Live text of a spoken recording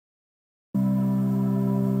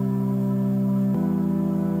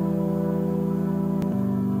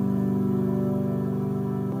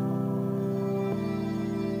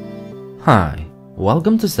Hi,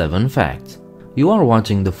 welcome to 7 Facts. You are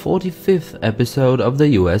watching the 45th episode of the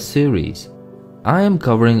US series. I am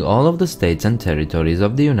covering all of the states and territories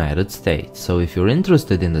of the United States, so if you're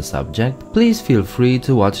interested in the subject, please feel free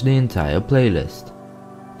to watch the entire playlist.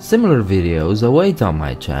 Similar videos await on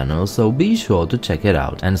my channel, so be sure to check it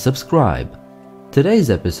out and subscribe.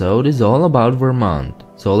 Today's episode is all about Vermont,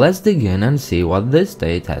 so let's dig in and see what this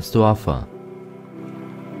state has to offer.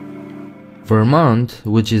 Vermont,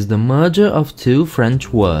 which is the merger of two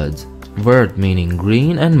French words, vert meaning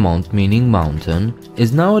green and mont meaning mountain,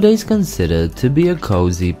 is nowadays considered to be a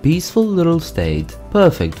cozy, peaceful little state,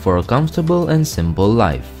 perfect for a comfortable and simple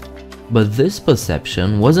life. But this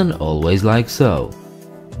perception wasn't always like so.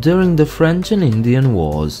 During the French and Indian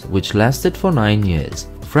Wars, which lasted for 9 years,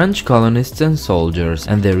 French colonists and soldiers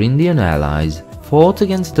and their Indian allies fought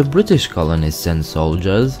against the British colonists and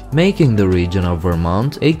soldiers, making the region of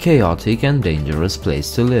Vermont a chaotic and dangerous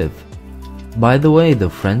place to live. By the way, the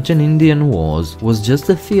French and Indian Wars was just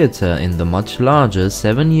a theater in the much larger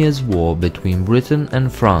 7 Years' War between Britain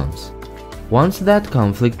and France. Once that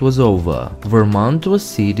conflict was over, Vermont was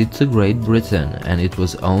ceded to Great Britain, and it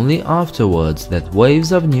was only afterwards that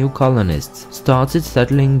waves of new colonists started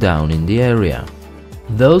settling down in the area.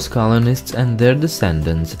 Those colonists and their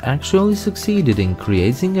descendants actually succeeded in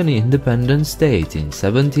creating an independent state in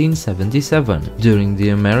 1777 during the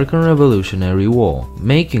American Revolutionary War,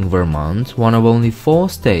 making Vermont one of only 4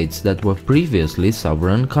 states that were previously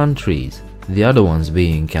sovereign countries, the other ones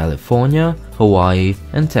being California, Hawaii,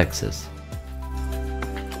 and Texas.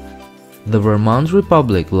 The Vermont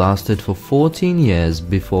Republic lasted for 14 years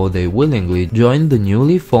before they willingly joined the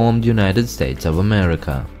newly formed United States of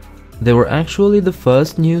America. They were actually the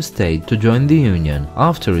first new state to join the Union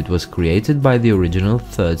after it was created by the original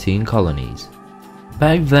 13 colonies.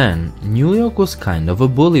 Back then, New York was kind of a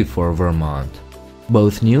bully for Vermont.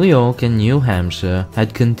 Both New York and New Hampshire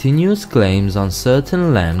had continuous claims on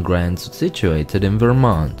certain land grants situated in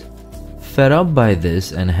Vermont. Fed up by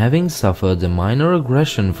this and having suffered a minor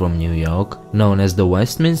aggression from New York, known as the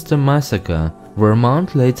Westminster Massacre,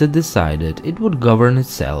 Vermont later decided it would govern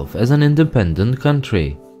itself as an independent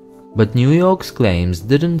country. But New York's claims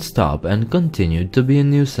didn't stop and continued to be a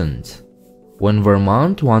nuisance. When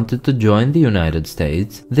Vermont wanted to join the United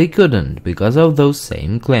States, they couldn't because of those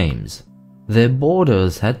same claims. Their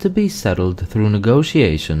borders had to be settled through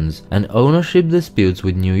negotiations, and ownership disputes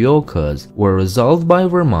with New Yorkers were resolved by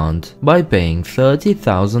Vermont by paying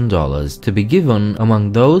 $30,000 to be given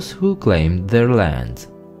among those who claimed their land.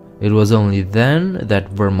 It was only then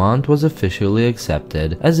that Vermont was officially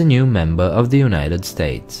accepted as a new member of the United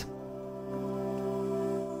States.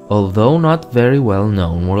 Although not very well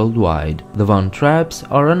known worldwide, the Von Trapps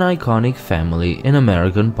are an iconic family in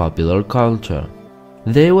American popular culture.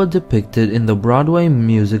 They were depicted in the Broadway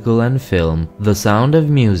musical and film The Sound of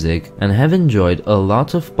Music and have enjoyed a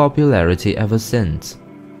lot of popularity ever since.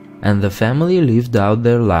 And the family lived out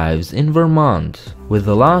their lives in Vermont, with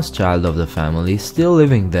the last child of the family still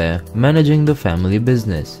living there, managing the family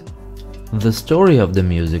business. The story of the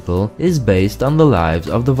musical is based on the lives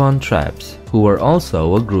of the Von Trapps, who were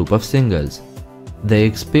also a group of singers. They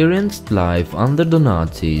experienced life under the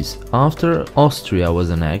Nazis after Austria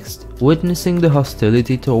was annexed, witnessing the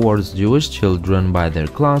hostility towards Jewish children by their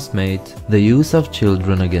classmates, the use of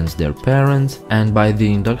children against their parents, and by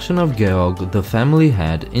the induction of Georg the family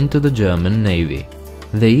had into the German Navy.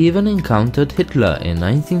 They even encountered Hitler in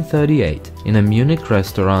 1938 in a Munich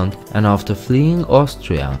restaurant, and after fleeing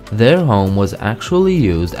Austria, their home was actually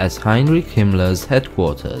used as Heinrich Himmler's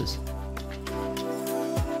headquarters.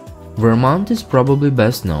 Vermont is probably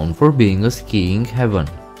best known for being a skiing heaven.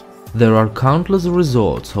 There are countless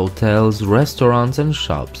resorts, hotels, restaurants and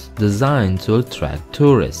shops designed to attract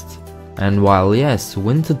tourists. And while yes,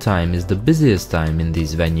 wintertime is the busiest time in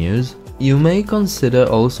these venues, you may consider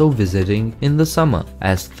also visiting in the summer,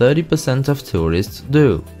 as 30% of tourists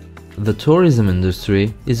do. The tourism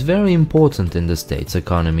industry is very important in the state's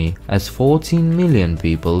economy, as 14 million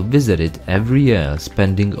people visit it every year,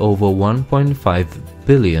 spending over $1.5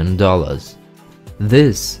 billion.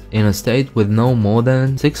 This in a state with no more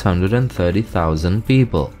than 630,000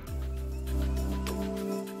 people.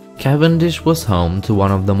 Cavendish was home to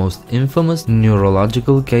one of the most infamous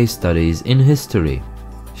neurological case studies in history.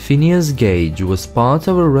 Phineas Gage was part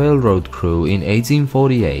of a railroad crew in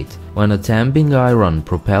 1848 when a tamping iron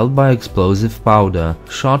propelled by explosive powder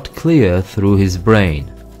shot clear through his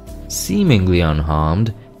brain. Seemingly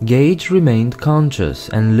unharmed, Gage remained conscious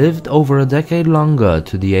and lived over a decade longer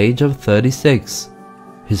to the age of 36.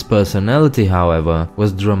 His personality, however,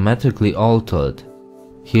 was dramatically altered.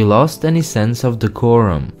 He lost any sense of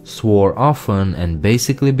decorum, swore often, and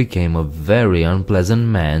basically became a very unpleasant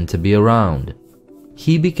man to be around.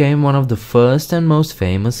 He became one of the first and most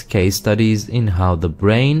famous case studies in how the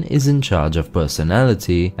brain is in charge of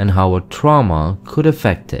personality and how a trauma could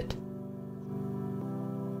affect it.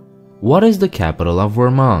 What is the capital of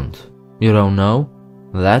Vermont? You don't know?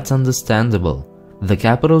 That's understandable. The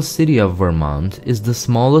capital city of Vermont is the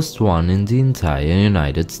smallest one in the entire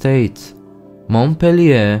United States.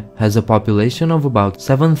 Montpelier has a population of about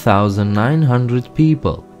 7,900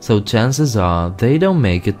 people, so chances are they don't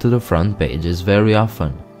make it to the front pages very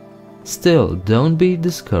often. Still, don't be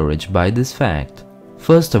discouraged by this fact.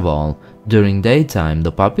 First of all, during daytime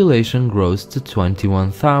the population grows to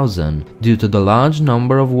 21,000 due to the large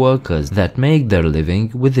number of workers that make their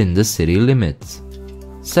living within the city limits.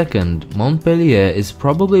 Second, Montpelier is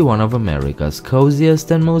probably one of America's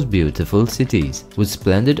coziest and most beautiful cities, with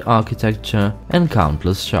splendid architecture and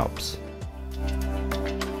countless shops.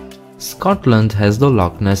 Scotland has the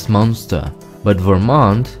Loch Ness Monster, but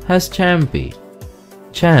Vermont has Champy.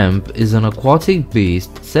 Champ is an aquatic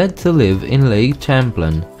beast said to live in Lake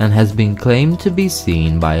Champlain and has been claimed to be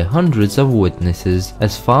seen by hundreds of witnesses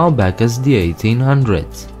as far back as the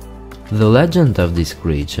 1800s. The legend of this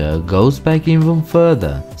creature goes back even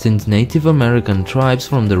further, since Native American tribes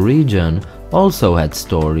from the region also had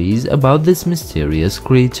stories about this mysterious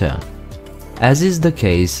creature. As is the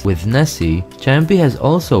case with Nessie, Champy has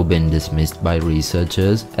also been dismissed by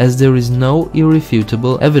researchers as there is no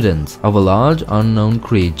irrefutable evidence of a large unknown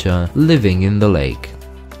creature living in the lake.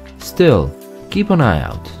 Still, keep an eye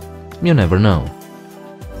out. You never know.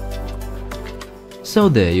 So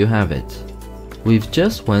there you have it. We've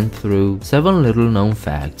just went through 7 little known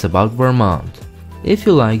facts about Vermont. If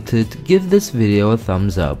you liked it, give this video a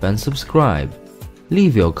thumbs up and subscribe.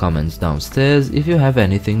 Leave your comments downstairs if you have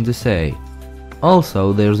anything to say.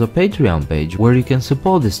 Also, there's a Patreon page where you can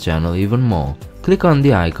support this channel even more. Click on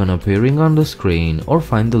the icon appearing on the screen or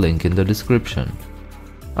find the link in the description.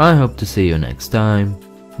 I hope to see you next time.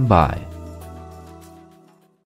 Bye.